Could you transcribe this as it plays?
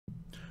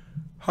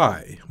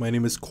Hi, my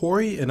name is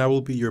Corey and I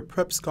will be your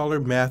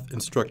PrepScholar math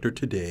instructor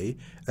today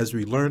as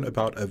we learn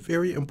about a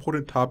very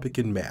important topic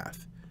in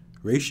math,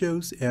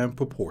 ratios and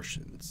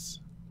proportions.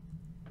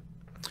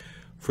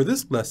 For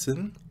this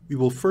lesson, we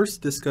will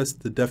first discuss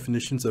the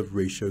definitions of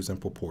ratios and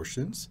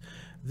proportions,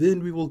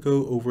 then we will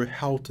go over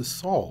how to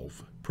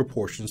solve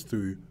proportions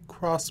through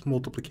cross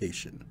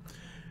multiplication,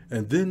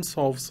 and then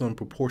solve some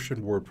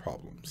proportion word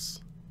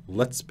problems.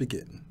 Let's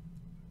begin.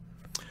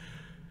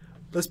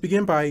 Let's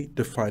begin by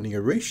defining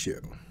a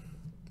ratio.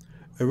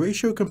 A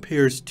ratio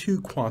compares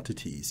two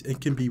quantities and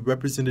can be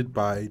represented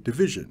by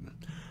division.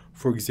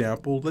 For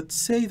example, let's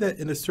say that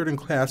in a certain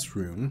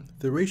classroom,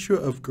 the ratio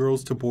of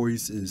girls to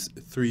boys is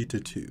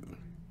 3:2.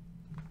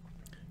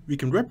 We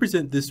can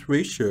represent this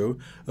ratio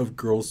of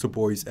girls to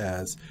boys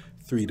as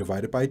 3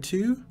 divided by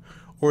 2,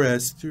 or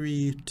as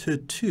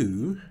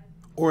 3:2,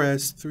 or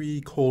as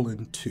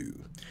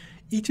 3:2.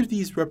 Each of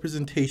these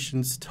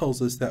representations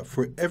tells us that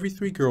for every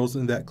 3 girls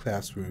in that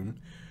classroom,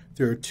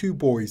 there are 2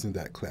 boys in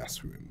that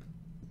classroom.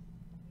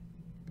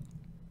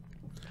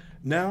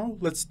 Now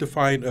let's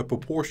define a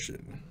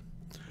proportion.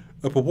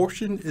 A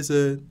proportion is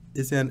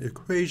an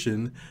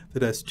equation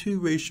that has 2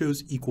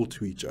 ratios equal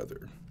to each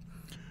other.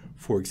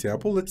 For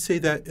example, let's say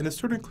that in a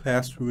certain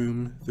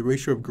classroom, the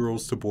ratio of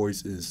girls to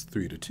boys is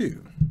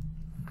 3:2.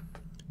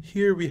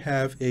 Here we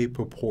have a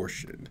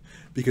proportion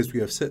because we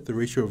have set the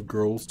ratio of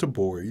girls to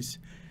boys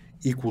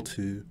equal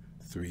to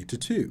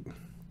 3:2.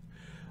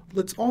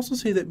 Let's also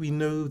say that we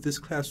know this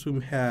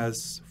classroom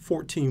has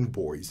 14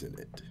 boys in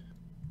it.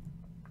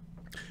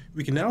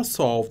 We can now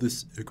solve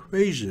this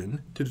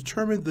equation to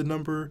determine the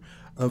number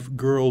of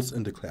girls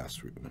in the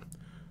classroom.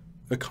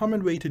 A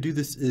common way to do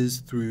this is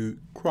through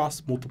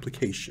cross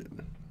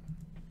multiplication.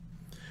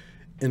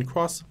 In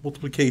cross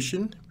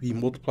multiplication, we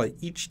multiply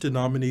each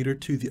denominator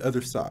to the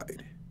other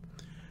side.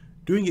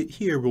 Doing it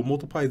here, we'll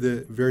multiply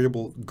the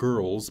variable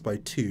girls by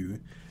 2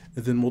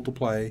 and then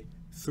multiply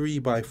 3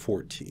 by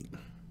 14.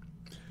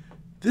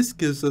 This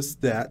gives us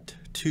that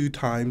 2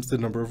 times the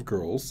number of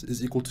girls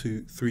is equal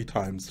to 3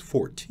 times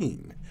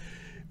 14.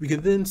 We can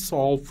then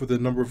solve for the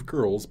number of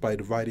girls by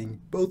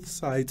dividing both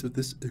sides of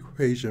this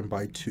equation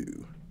by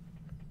 2.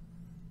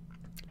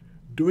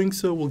 Doing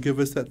so will give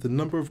us that the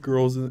number of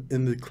girls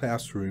in the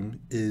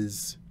classroom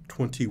is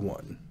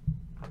 21.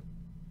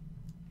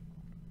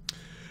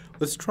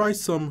 Let's try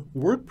some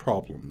word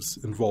problems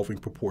involving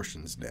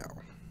proportions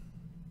now.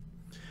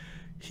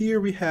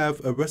 Here we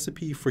have a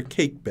recipe for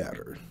cake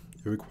batter.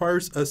 It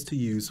requires us to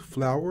use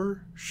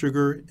flour,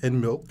 sugar, and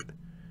milk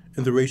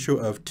in the ratio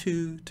of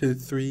 2 to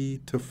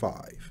 3 to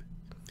 5.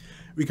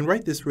 We can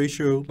write this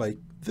ratio like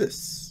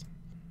this.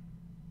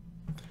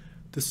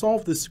 To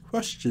solve this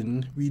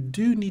question, we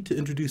do need to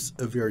introduce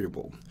a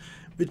variable,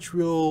 which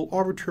we'll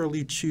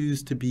arbitrarily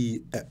choose to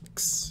be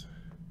x.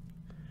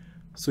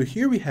 So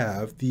here we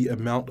have the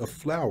amount of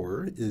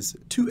flour is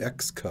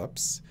 2x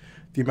cups,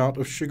 the amount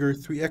of sugar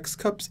 3x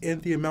cups,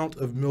 and the amount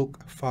of milk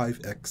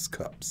 5x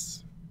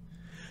cups.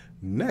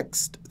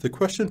 Next, the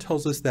question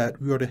tells us that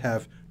we are to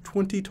have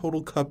 20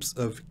 total cups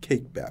of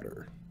cake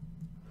batter.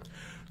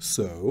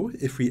 So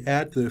if we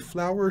add the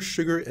flour,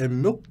 sugar,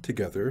 and milk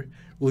together,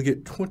 we'll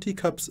get 20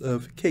 cups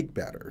of cake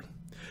batter.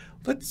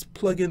 Let's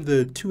plug in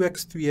the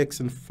 2x, 3x,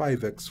 and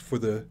 5x for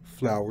the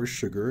flour,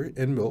 sugar,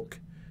 and milk,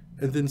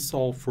 and then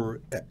solve for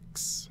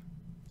x.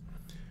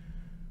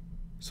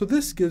 So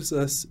this gives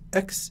us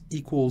x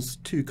equals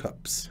 2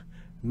 cups.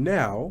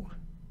 Now,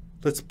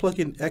 let's plug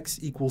in x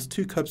equals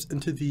 2 cups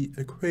into the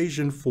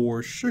equation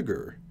for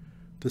sugar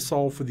to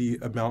solve for the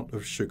amount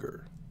of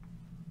sugar.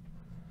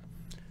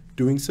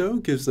 Doing so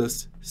gives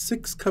us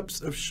 6 cups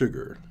of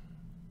sugar.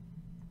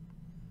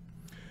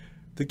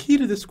 The key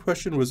to this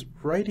question was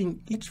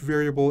writing each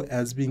variable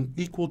as being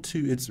equal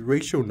to its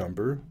ratio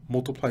number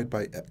multiplied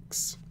by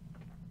x,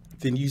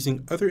 then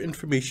using other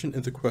information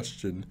in the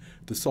question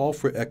to solve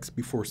for x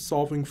before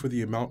solving for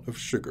the amount of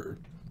sugar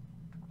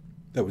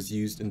that was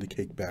used in the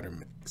cake batter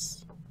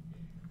mix.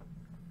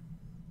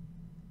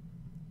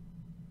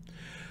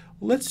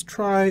 Let's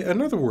try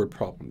another word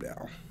problem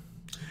now.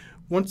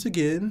 Once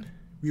again,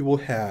 we will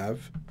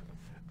have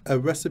a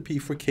recipe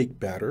for cake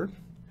batter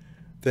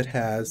that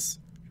has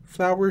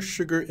flour,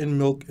 sugar, and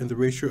milk in the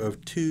ratio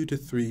of 2 to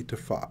 3 to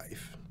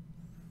 5.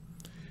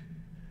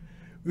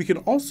 We can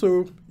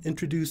also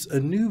introduce a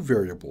new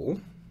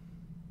variable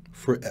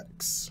for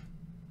x.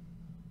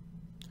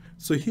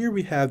 So here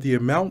we have the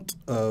amount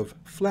of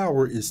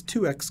flour is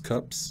 2x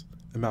cups,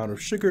 amount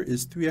of sugar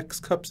is 3x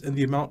cups, and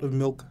the amount of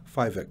milk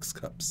 5x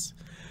cups.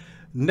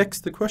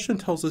 Next, the question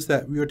tells us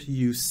that we are to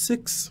use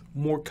 6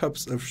 more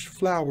cups of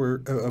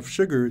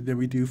sugar than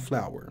we do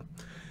flour.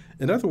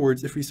 In other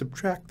words, if we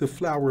subtract the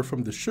flour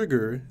from the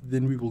sugar,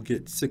 then we will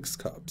get 6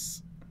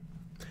 cups.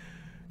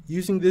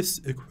 Using this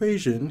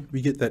equation,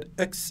 we get that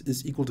x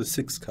is equal to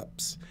 6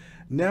 cups.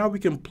 Now we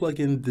can plug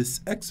in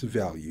this x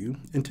value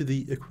into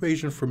the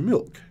equation for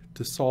milk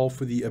to solve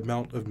for the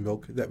amount of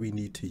milk that we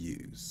need to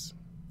use.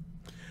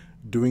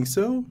 Doing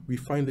so, we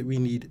find that we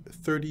need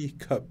 30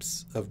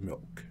 cups of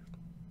milk.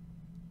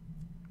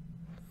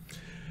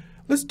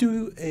 Let's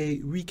do a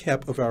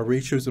recap of our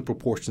ratios and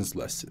proportions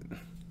lesson.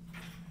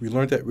 We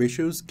learned that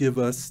ratios give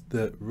us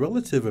the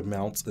relative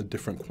amounts of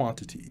different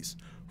quantities.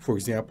 For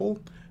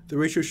example, the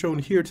ratio shown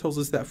here tells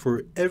us that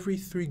for every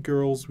 3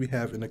 girls we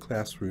have in a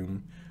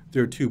classroom,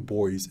 there are 2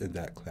 boys in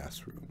that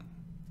classroom.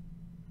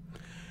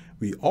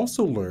 We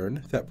also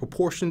learned that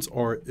proportions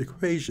are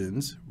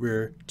equations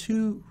where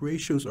 2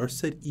 ratios are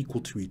set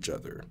equal to each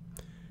other,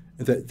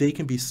 and that they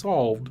can be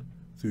solved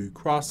through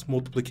cross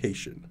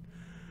multiplication.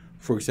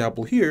 For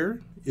example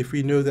here, if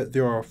we know that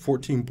there are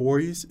 14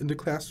 boys in the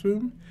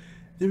classroom,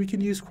 then we can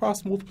use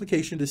cross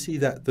multiplication to see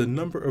that the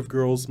number of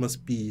girls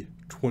must be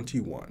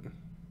 21.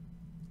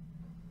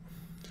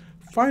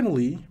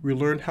 Finally, we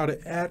learned how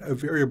to add a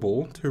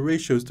variable to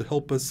ratios to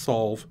help us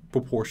solve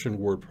proportion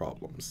word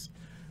problems.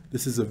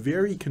 This is a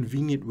very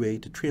convenient way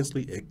to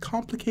translate a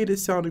complicated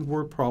sounding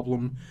word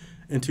problem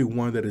into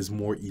one that is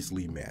more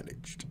easily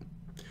managed.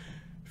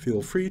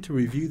 Feel free to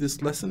review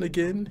this lesson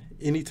again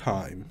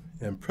anytime,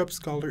 and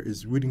PrepScholar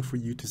is rooting for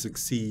you to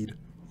succeed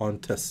on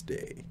test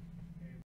day.